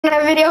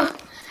That video.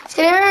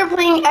 Today we're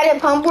playing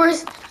Edit Pump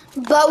Wars,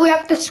 but we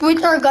have to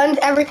switch our guns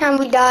every time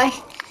we die.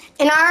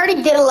 And I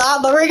already did a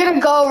lot, but we're gonna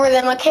go over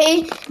them,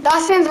 okay?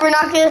 That since we're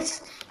not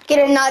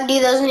gonna not do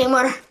those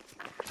anymore.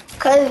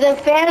 Cause the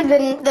fans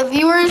and the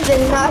viewers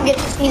did not get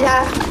to see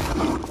that.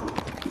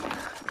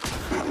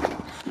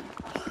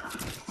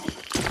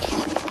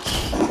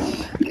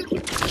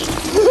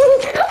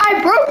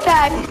 I broke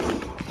that.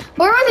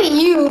 Or was it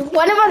you?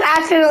 One of us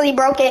accidentally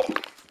broke it.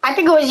 I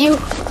think it was you.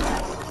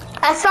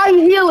 I saw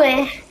you heal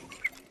it.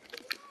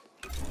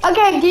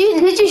 Okay,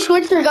 did you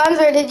switch your guns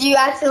or did you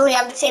accidentally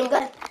have the same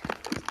gun?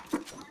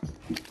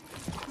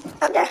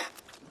 Okay.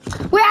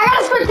 Wait, I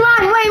gotta switch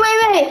mine.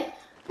 Wait.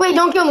 Wait,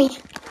 don't kill me.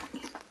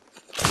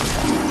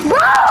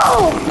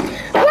 Bro!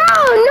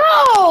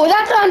 No!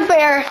 That's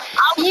unfair.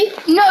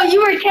 No,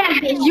 you were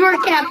camping. You were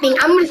camping.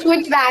 I'm gonna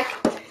switch back.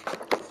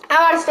 I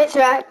wanna switch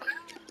back.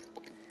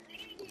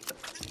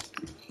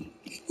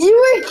 You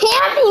were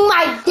camping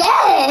my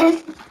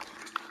death!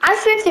 I'm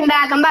switching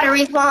back. I'm about to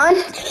respawn.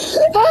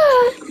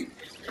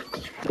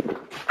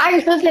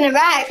 I'm switching it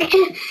back.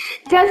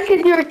 Just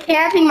because you were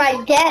camping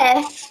my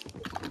death.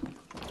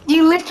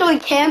 You literally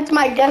camped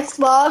my death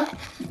log.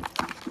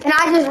 And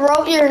I just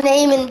wrote your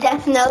name in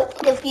Death Note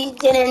if you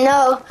didn't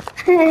know.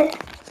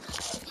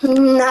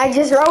 I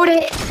just wrote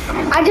it.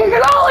 I just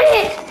wrote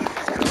it!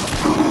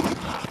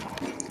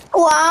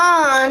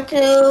 1,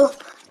 2,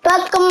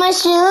 buckle my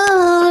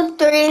shoe.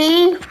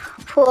 3,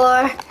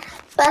 4,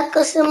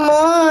 buckle some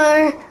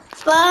more.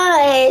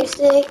 5,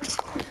 6,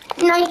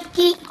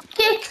 Nike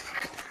kicks.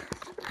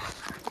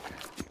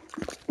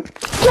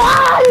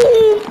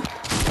 Daddy!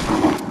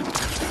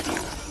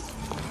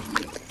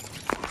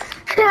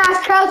 I was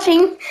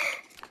crouching.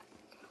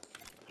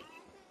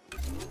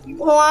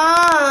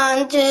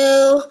 1,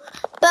 2,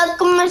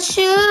 buckle my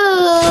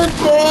shoe.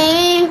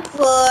 3,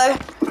 4,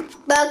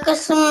 buckle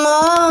some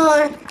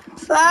more.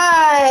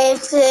 5,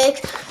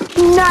 6,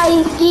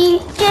 Nike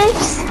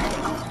kicks.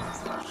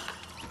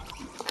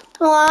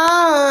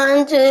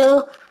 1,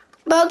 2,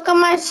 buckle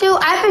my shoe.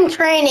 I've been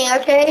training,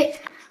 okay?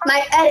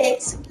 My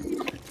edits.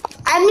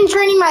 I've been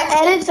training my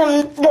edits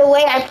on the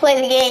way I play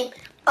the game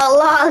a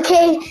lot,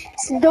 okay?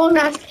 So don't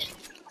ask.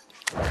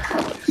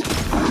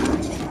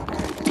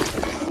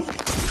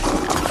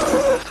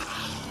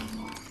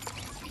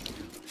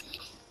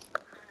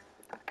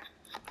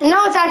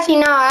 No, it's actually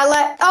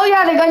not. Oh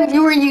yeah, the gun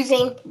you were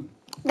using.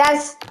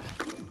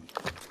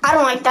 I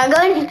don't like that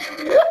gun.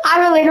 I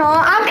really don't.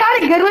 I'm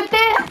kind of good with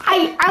it.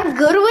 I'm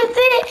good with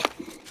it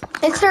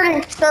in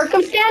certain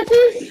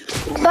circumstances,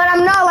 but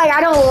I'm not like,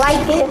 I don't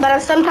like it, but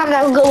sometimes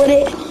I'll go with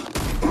it.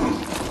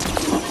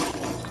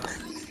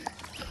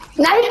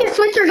 Now you can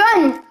switch your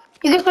gun.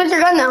 You can switch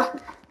your gun now.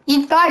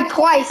 You died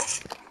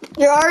twice.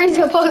 You're already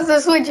supposed to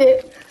switch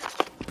it.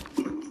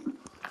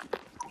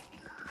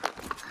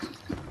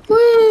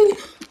 Woo.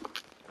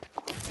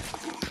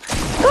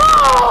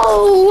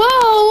 Whoa!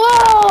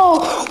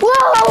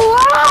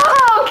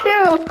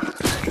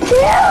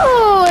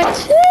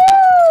 Chill!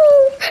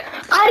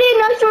 I didn't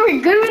know you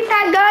were good with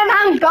that gun.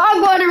 I'm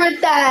dog water with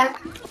that.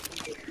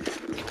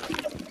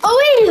 Oh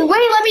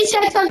wait, let me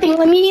check something.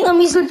 Let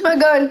me switch my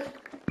gun.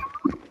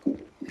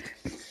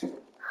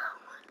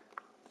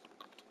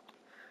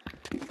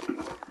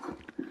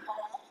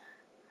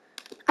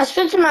 I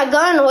switched my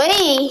gun.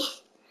 Wait.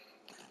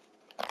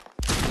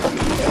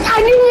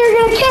 I knew you were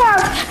gonna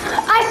camp.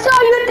 I saw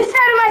you at the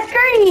side of my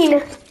screen.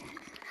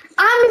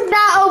 I'm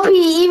that OP,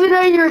 even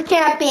though you were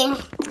camping.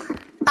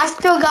 I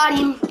still got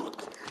him.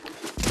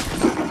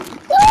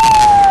 Woo!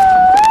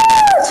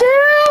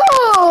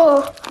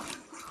 Chill!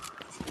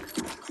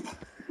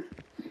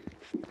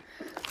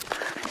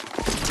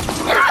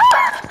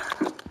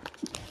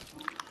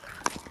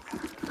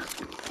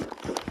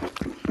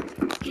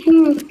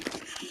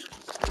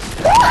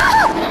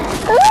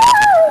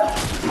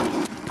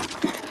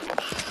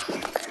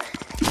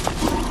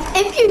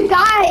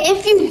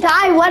 If you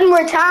die one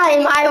more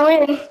time, I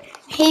win.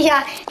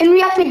 Yeah, and we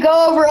have to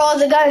go over all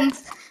the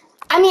guns.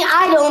 I mean,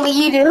 I don't, but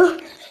you do.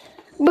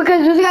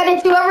 Because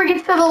whoever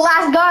gets to the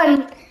last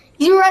gun.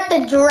 You were at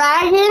the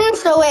dragon,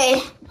 so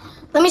wait.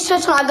 Let me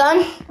switch my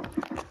gun.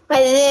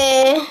 Right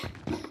there.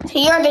 So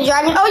you're at the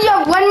dragon. Oh, you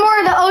have one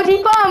more, the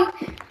OG pump.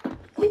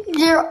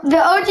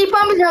 The OG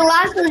pump is your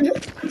last one.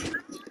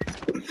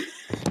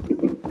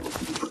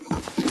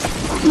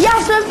 Yeah,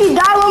 so if you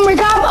die one more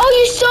time, oh,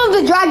 you still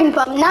have the dragon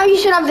pump. Now you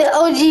should have the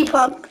OG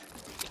pump.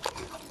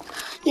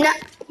 Now,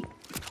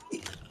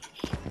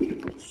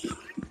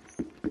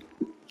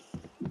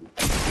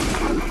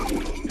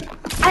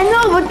 I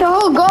know, but the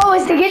whole goal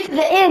is to get to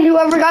the end.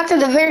 Whoever got to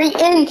the very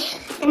end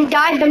and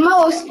died the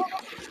most.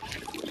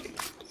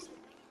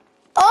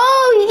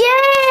 Oh,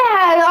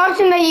 yeah! The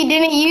option that you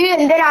didn't use,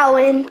 and then I'll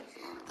win.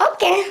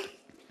 Okay.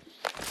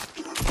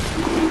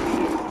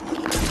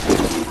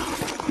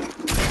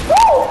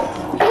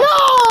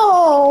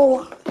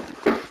 No!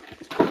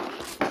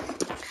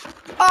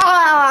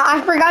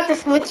 I forgot to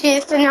switch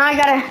it, so now I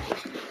gotta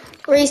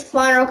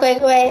respawn real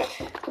quick. Wait.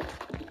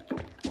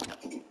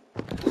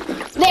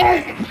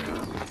 There.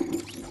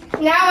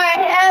 Now I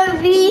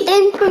have the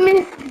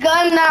infamous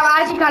gun that I'm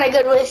actually kind of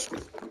good with.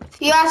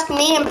 If you ask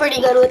me, I'm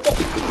pretty good with it.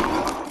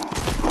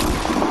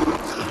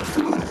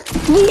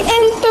 The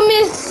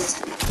infamous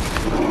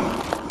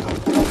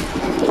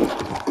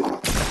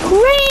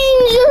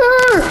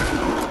Ranger!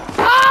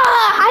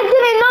 Ah! I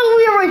didn't know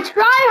we were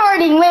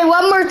tryharding. Wait,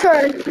 one more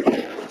turn.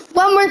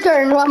 One more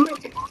turn. One more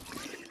turn.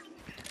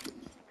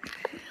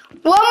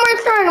 One more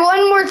turn.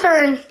 One more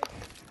turn.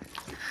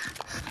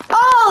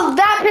 Oh,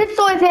 that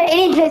pistol isn't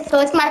any pistol.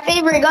 It's my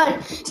favorite gun.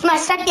 It's my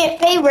second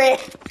favorite.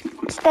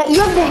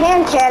 You have the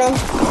hand cannon.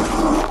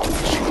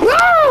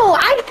 Bro,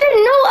 I said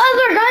no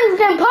other guns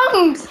than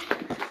pumps.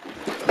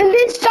 And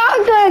then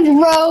shotguns,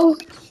 bro.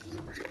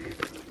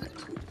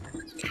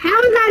 How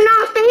is that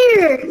not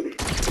fair?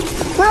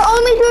 We're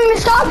only doing the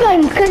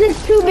shotguns because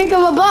it's too big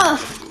of a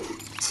buff.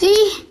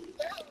 See?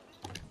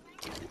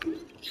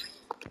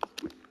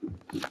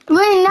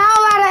 Wait, now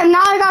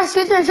I gotta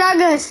switch my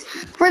shotguns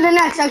for the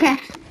next. Okay.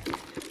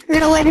 We're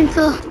gonna wait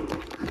until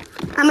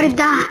I'm gonna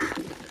die.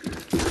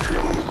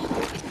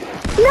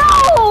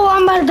 No,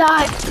 I'm gonna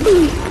die.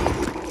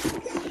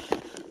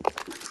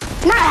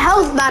 Not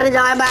health about to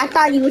die, but I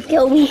thought you would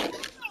kill me.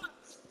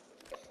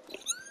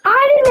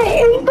 I did the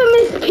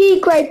infamous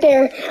peek right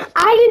there.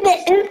 I did the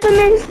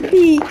infamous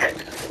peek.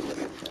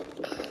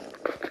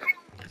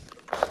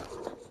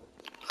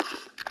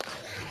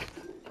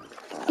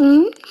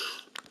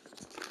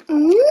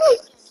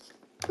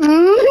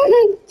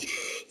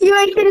 You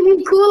ain't gonna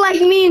be cool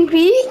like me and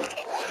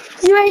peek?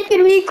 You ain't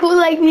gonna be cool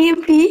like me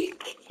and peek?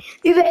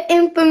 You're the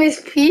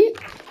infamous peek.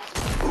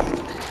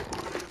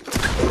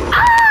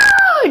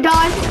 Oh,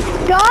 dodge.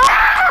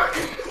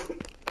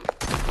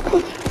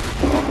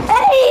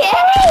 Hey!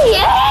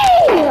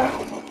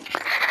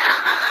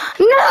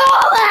 No,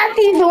 that's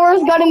the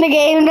worst gun in the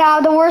game now.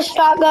 The worst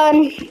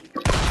shotgun.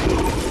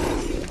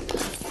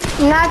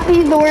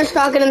 Nazi's the worst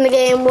shotgun in the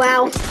game.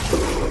 Wow.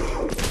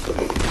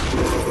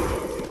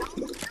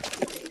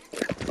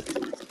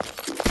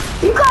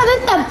 You call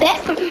this the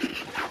best?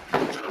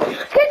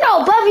 Get the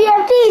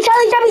WFT,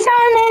 Charlie Chubby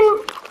Simon.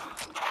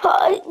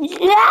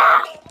 Yeah.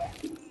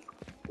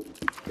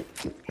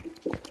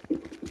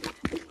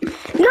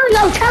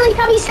 No, Charlie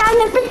Chubby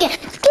Simon, freaking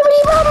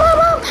skibbity bomb bomb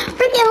bomb,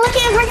 freaking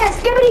freaking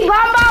skibbity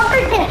bomb bomb,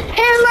 freaking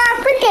hairline,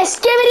 freaking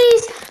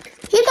skibbities.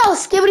 Get those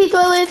skibbity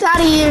toilets out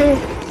of here.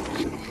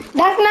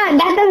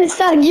 That doesn't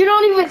suck. You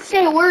don't even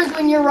say words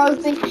when you're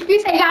roasting. You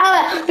say, get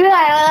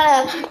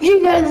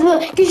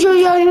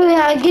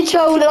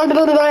your.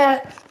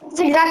 That's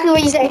exactly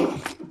what you say.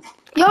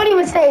 You don't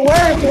even say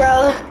words,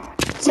 bro.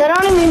 So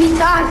don't even be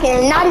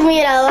talking. Not even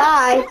gonna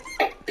lie.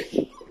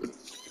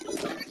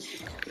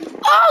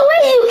 Oh,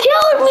 wait, you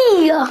killed me.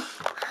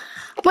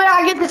 Wait, I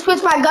get to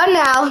switch my gun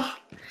now.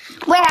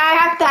 Wait,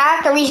 I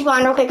have to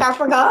respawn real quick. I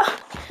forgot.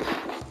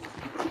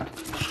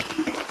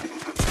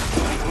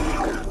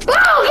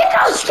 Oh, get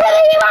those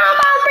skibidi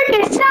mama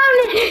freaking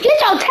sounding. Get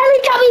your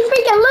Teletubby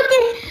freaking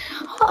looking.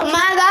 Oh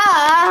my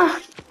god.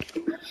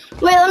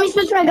 Wait, let me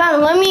switch my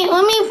gun. Let me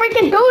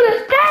freaking do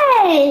this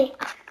thing.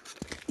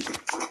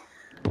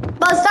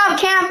 But stop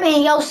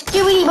camping, yo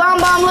skibidi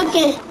bomb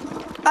looking.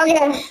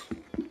 Okay.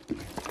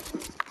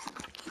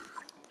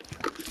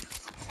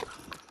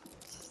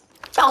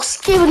 Yo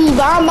skibidi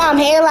bomb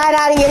hairline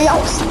out of here.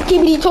 Yo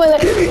skibidi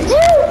toilet. You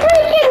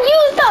freaking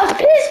used a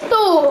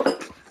pistol.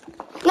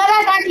 No,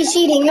 that's actually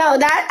cheating. No,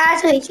 that's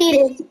actually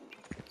cheating.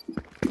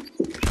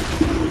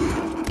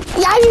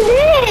 Yeah, you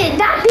did.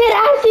 That did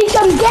actually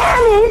some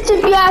damage,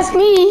 if you ask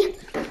me.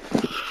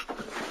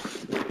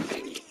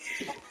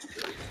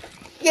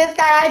 Yes,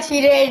 that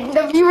actually did.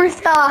 The viewers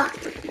saw.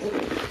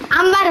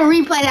 I'm about to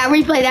replay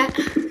that.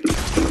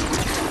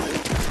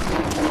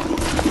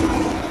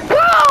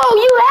 Bro,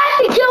 you had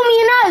to kill me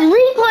and I was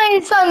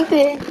replaying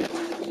something.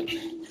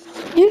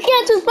 You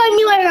can't just fight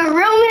me like a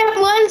real man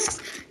once.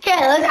 Okay,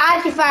 let's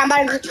actually find. I'm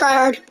about to go try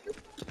hard.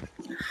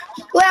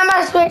 Wait, I'm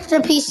about to switch to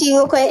PC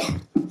real quick.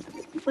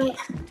 Wait.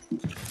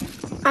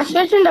 I'm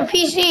switching to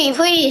PC,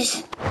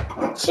 please.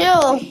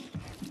 Chill.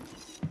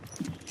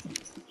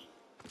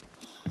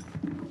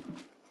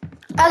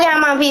 Okay,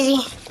 I'm on PC.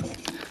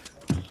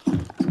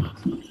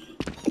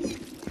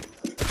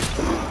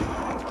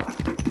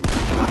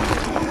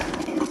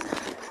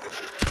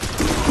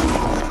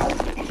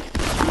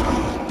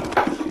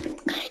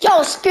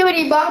 Yo,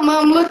 Spirity Bot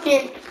Mom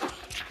looking.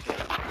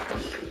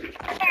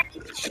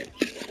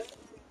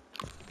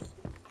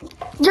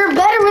 You're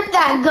better with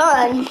that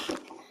gun.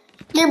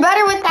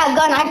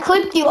 I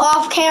clipped you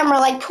off camera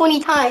like 20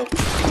 times.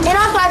 And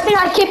also, I think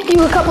I kicked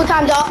you a couple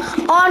times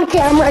on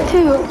camera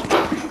too.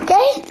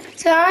 Okay?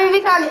 So I don't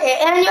even talking.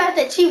 And you have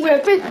to cheat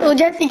with a pistol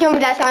just to kill me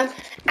that time.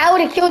 I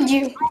would have killed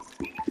you.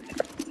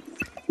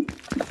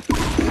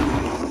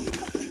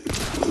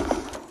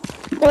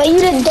 Well, you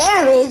did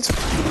damage.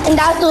 And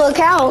that still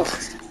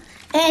counts.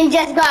 And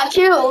just got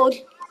killed.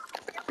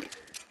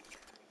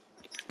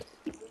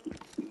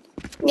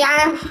 Yeah,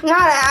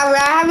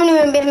 I haven't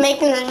even been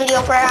making this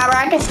video for an hour.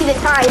 I can see the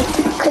time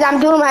because I'm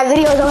doing my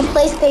videos on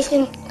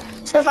PlayStation.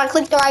 So if I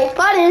click the right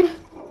button,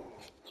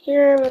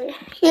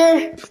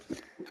 Here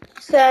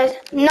says,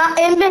 not,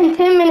 it's been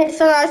 10 minutes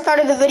since I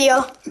started the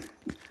video.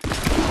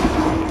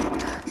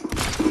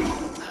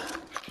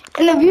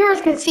 And the viewers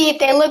can see if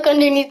they look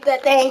underneath the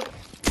thing.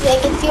 They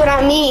can see what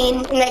I mean,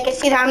 and they can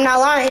see that I'm not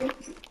lying.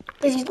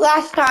 Because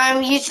last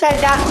time you said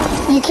that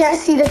you can't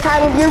see the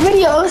time of your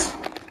videos,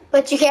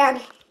 but you can.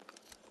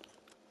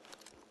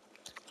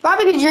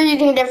 Probably because you're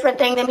using a different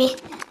thing than me.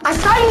 I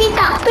saw you eat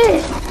that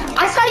fish.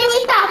 I saw you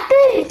eat that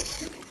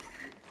fish.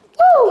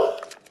 Woo!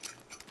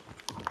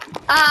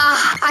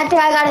 I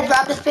think I gotta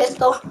drop this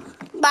pistol.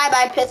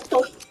 Bye-bye,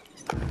 pistol.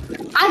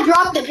 I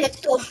dropped the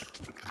pistol.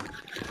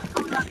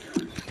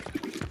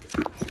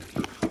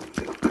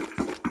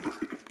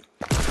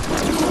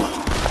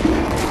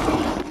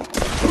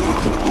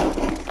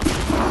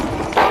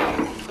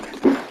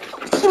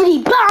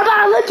 Sweetie,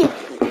 blah, look at.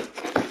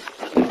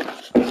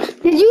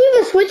 Did you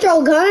even switch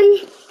your gun?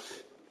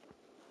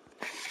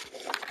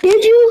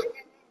 Did you?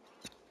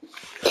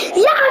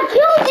 Yeah, I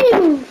killed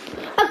you!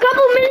 A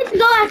couple minutes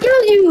ago, I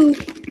killed you!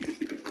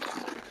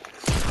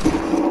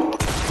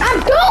 I'm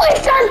doing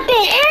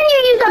something! And you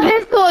use a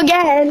pistol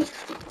again!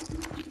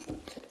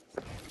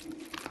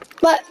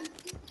 But...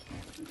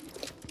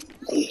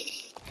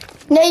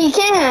 no, you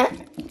can't.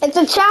 It's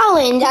a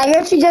challenge. I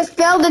guess you just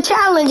failed the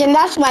challenge, and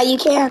that's why you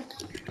can't.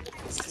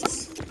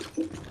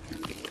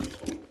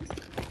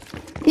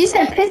 You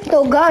said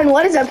pistol gun.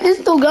 What is a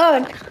pistol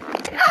gun?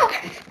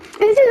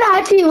 This is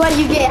actually what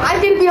you get. I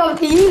should be able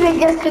to use it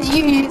just because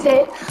you use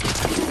it.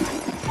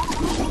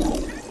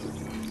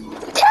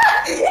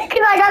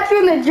 Because I got you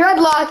in the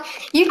dreadlock.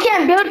 You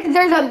can't build because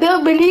there's a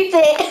build beneath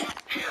it.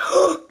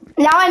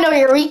 Now I know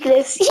your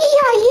weakness. Yeah.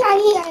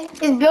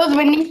 It's built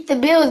beneath the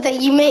builds that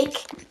you make.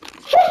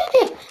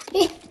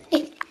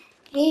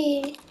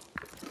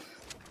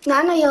 Now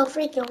I know your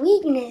freaking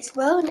weakness,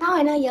 bro. Now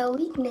I know your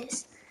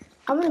weakness.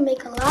 I'm gonna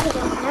make a lot of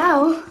them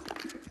now.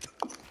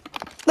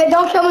 But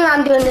don't kill me when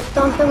I'm doing this.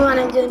 Don't kill me when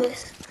I'm doing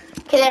this.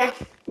 Okay, there.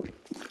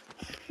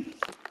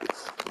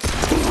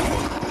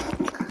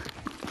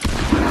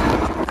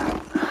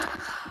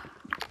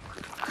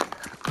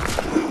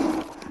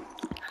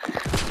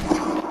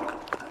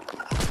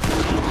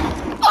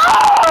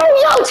 Oh,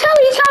 yo,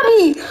 Chubby!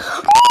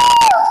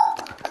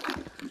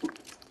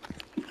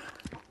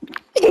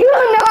 You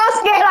don't know how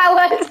scared I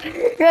was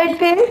right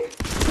there.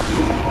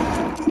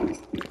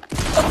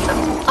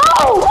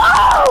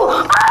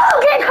 Oh,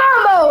 get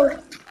comboed!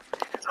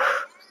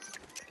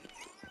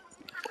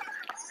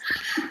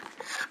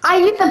 I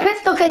used the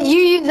pistol because you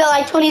used it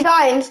like 20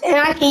 times, and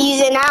I can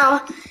use it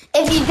now.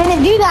 If you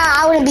didn't do that,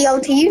 I wouldn't be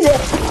able to use it.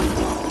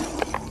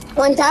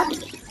 One tap.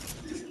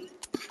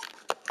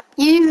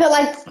 You use it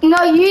like,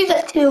 no, you use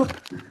it too.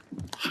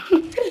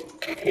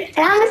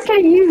 And I'm just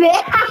gonna use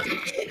it.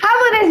 How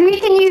about this? We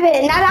can use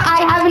it. Now that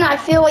I have and I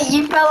feel what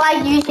you felt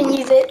like, you can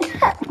use it.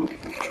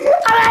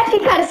 I'm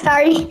actually kind of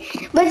sorry,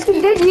 but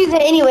you did use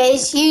it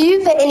anyways. You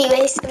used it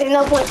anyways, so there's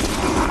no point.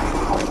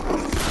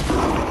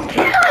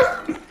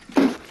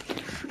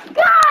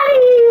 Got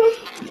him!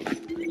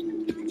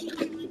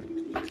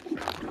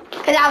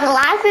 Because I was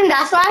laughing,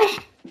 that's why.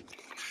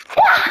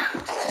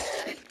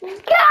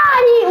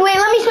 Got him! Wait,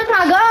 let me switch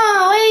my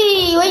gun.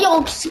 Wait,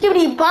 yo,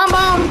 skibbity bomb.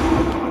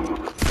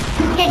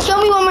 Okay, show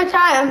me one more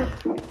time.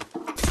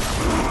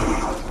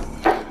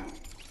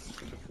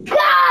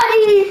 Got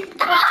him!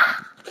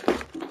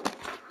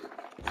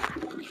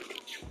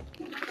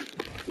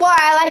 Boy, I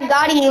like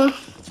got him.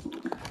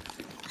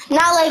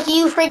 Not like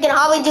you freaking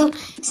always do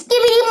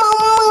skibbity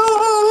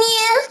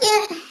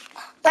yeah.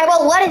 Like,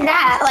 well, what is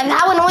that? Like,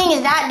 how annoying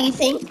is that, do you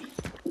think?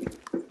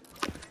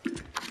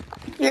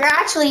 You're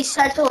actually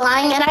such a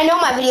lying, and I know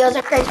my videos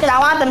are crazy because I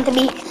want them to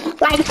be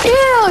like,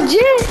 chill,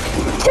 cheers,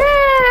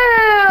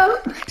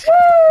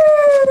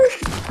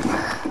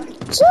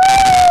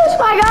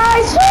 my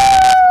guys,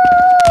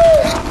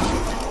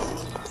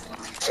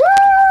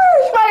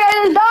 cheers, my guy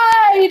just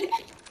died.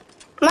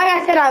 My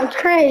guy said I'm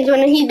cringe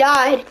when he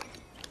died.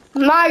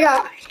 My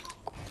God.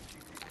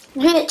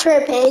 Get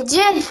tripping.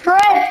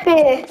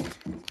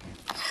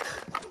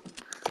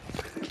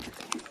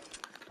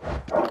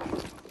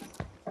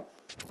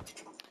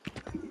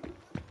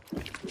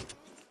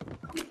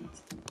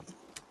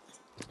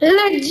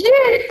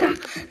 Legit.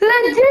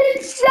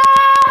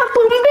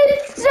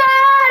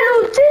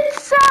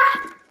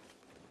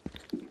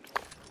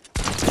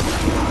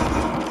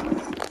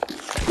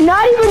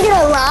 Not even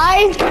gonna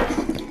lie.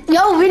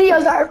 Yo,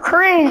 videos are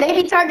cringe. They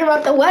be talking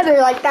about the weather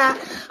like that.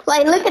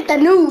 Like, look at the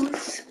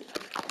news.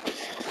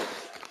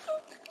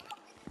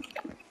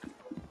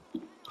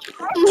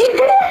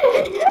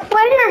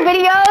 One of your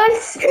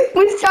videos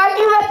was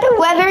talking about the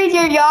weather in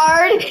your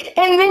yard,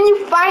 and then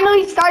you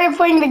finally started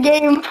playing the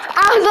game.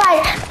 I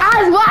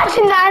was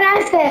watching that, and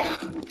I said,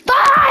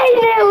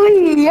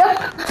 finally!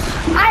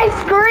 I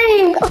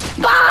screamed,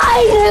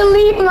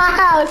 finally, my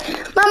house.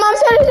 My mom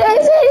said,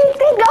 is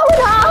anything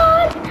going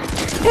on?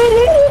 Is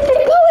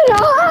anything going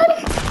on?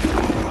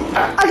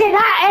 Okay,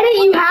 that edit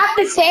you have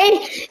to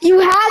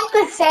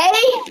say,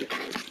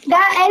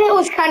 that edit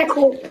was kind of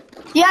cool.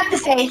 You have to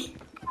say.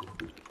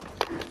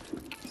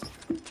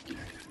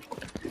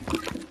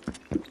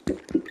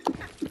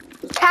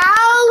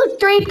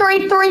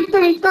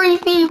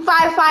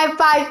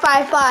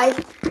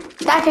 3333333555555.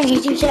 That's a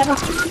YouTube channel.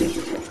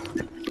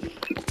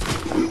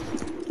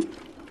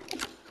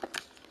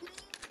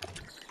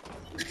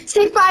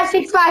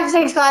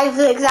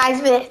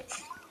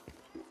 6565656.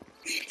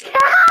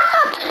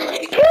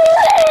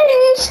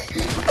 Cringe!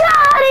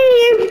 Got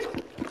him!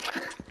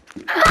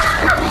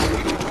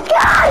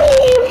 Got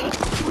him!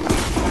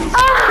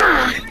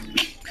 Ah!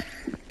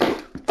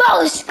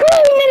 Oh,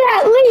 screaming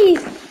at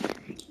least!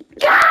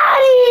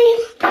 Got him!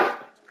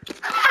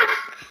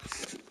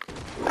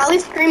 At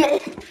least screaming.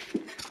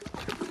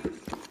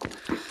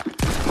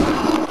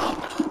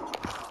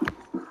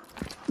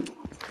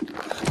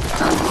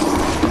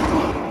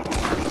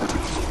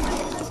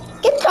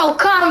 Get your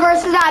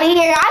Converses out of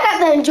here. I got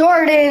them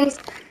Jordans.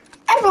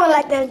 Everyone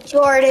like them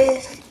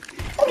Jordans.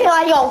 Look at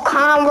like your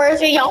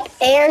Converse or your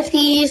Air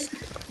Tees.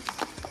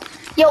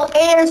 Your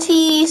Air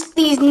Tees.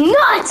 These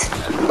nuts.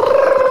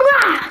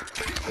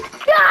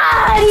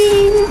 Got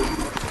him.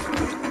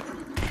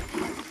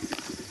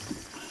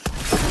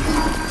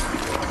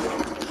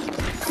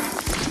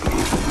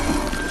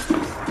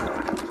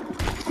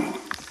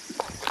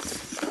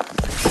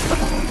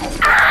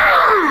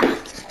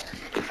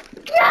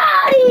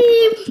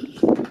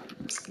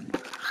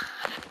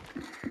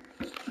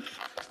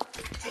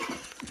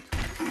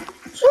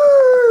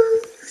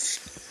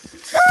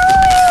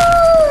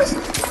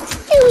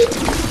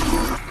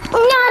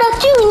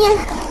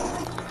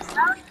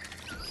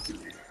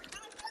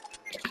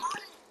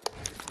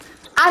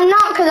 I'm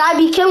not, because I'd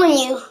be killing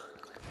you.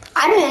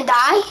 I didn't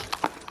die.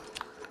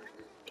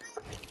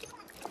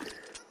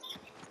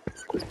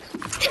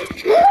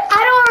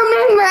 I don't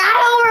remember.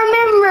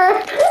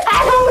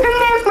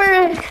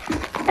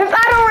 If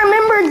I don't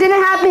remember, it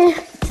didn't happen.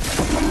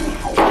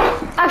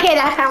 Okay,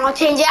 that's fine. I'll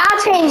change it.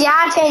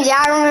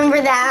 I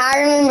remember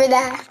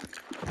that.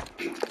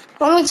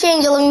 Let me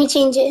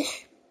change it.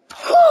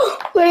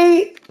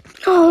 Wait.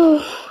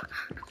 Oh,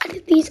 I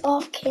did these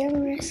off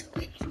camera. So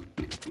wait.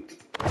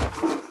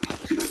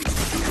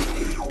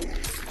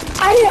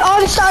 I did all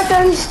the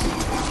shotguns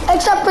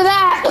except for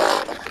that.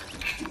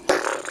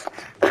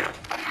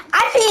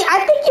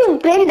 I think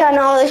you've been done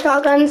all the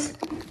shotguns.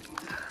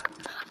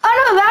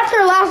 Oh no, that's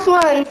your last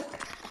one.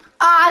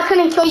 I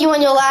couldn't kill you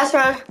on your last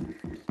run.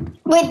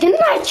 Wait,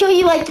 didn't I kill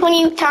you like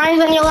 20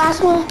 times on your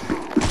last one?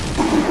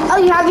 Oh,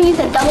 you haven't used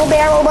a double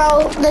barrel,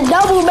 bro. The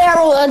double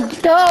barrel,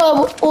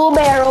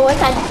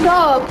 it's a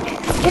dub.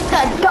 It's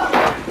a dub.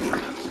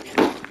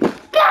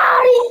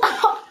 Got it.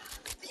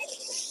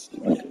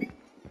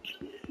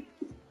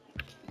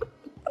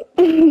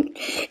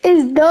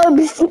 It's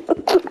dubs.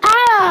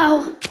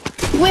 Ow!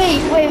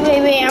 Wait.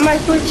 I'm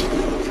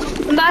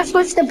about to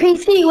switch to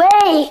PC.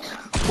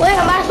 Wait,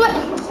 I'm about to switch.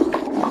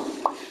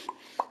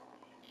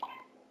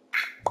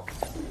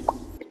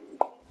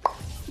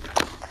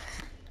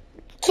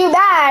 Too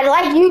bad.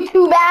 Like you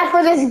too bad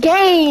for this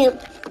game.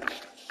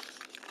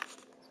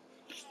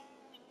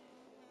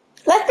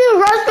 Let's do a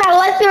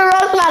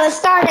roast battle.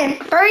 Start in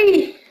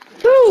 3,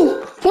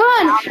 2,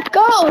 1,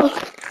 go.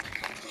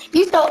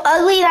 You so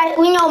ugly that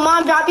when your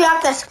mom dropped you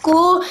off to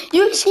school,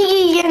 you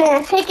cheated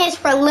getting tickets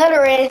for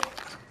littering.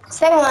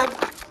 Say one.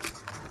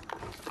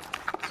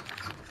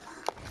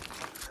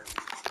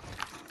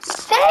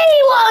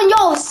 Say one,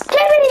 yo,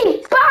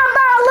 skibbity,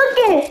 bomb,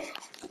 looking.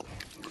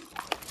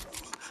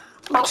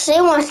 Oh,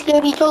 say one,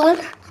 skibbity, toilet.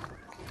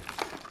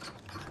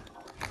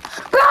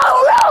 Bro,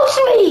 roast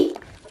me.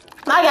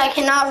 My guy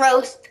cannot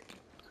roast.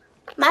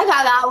 My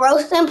guy got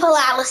roasting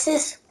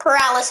paralysis.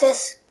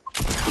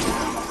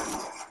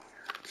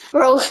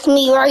 Roast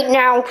me right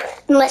now,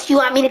 unless you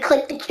want me to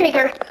click the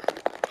trigger.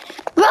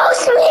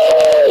 Roast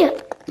me!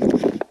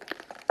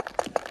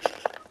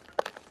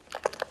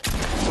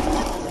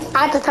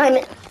 I have to time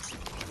it.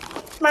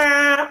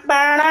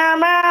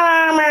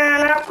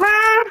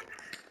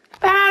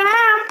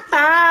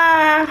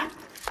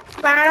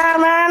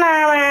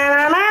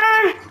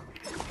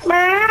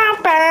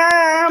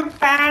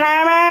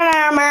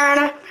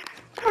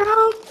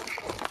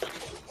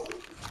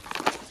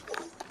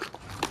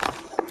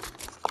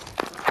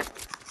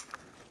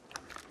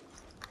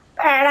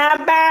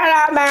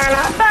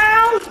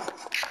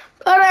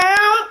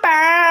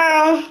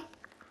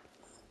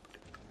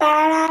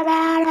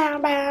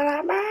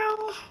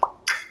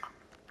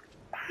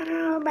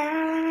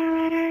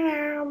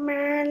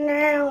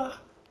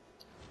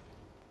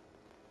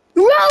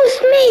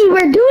 Roast me!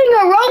 We're doing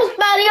a roast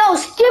battle, yo!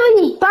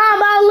 Skibbity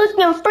bomb, I'm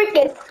looking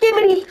freaking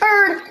skibbity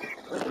turd!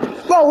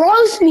 Bro,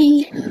 roast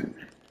me!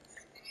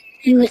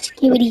 You a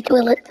skibbity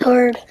toilet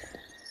turd.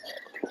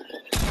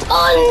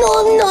 Oh no!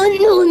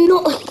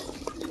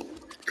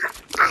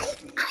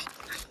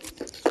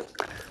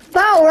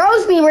 Wow,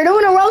 roast me! We're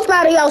doing a roast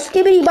battle, yo!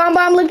 Skibbity bomb,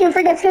 I'm looking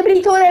freaking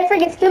skibbity toilet,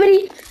 freaking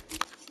skibbity.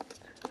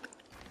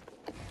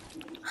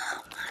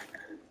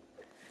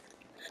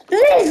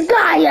 This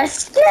guy a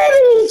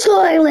skibbity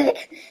toilet.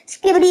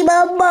 Skibbity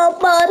bum bum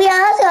bum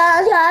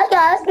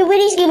yeah,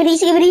 skibbity skibbity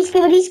skibbity skibbity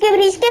skibbity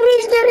skibbity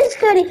skibbity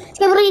skibbity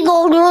skibbity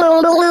gold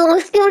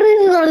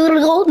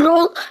skibbity gold.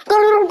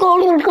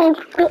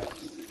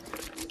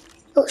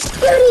 Oh,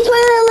 skibbity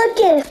toilet, look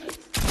at it.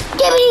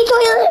 Skibbity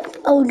toilet.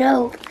 Oh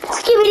no.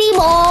 Skibbity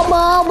ball,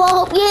 ball,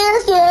 ball.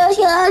 Yes, yes,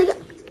 yes.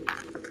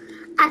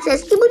 I said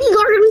skibbity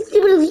garden,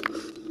 skibbity.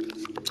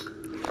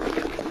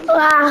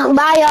 Wow,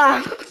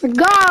 bye,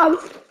 gone.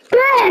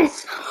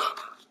 Peace.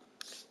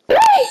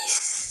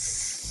 Peace.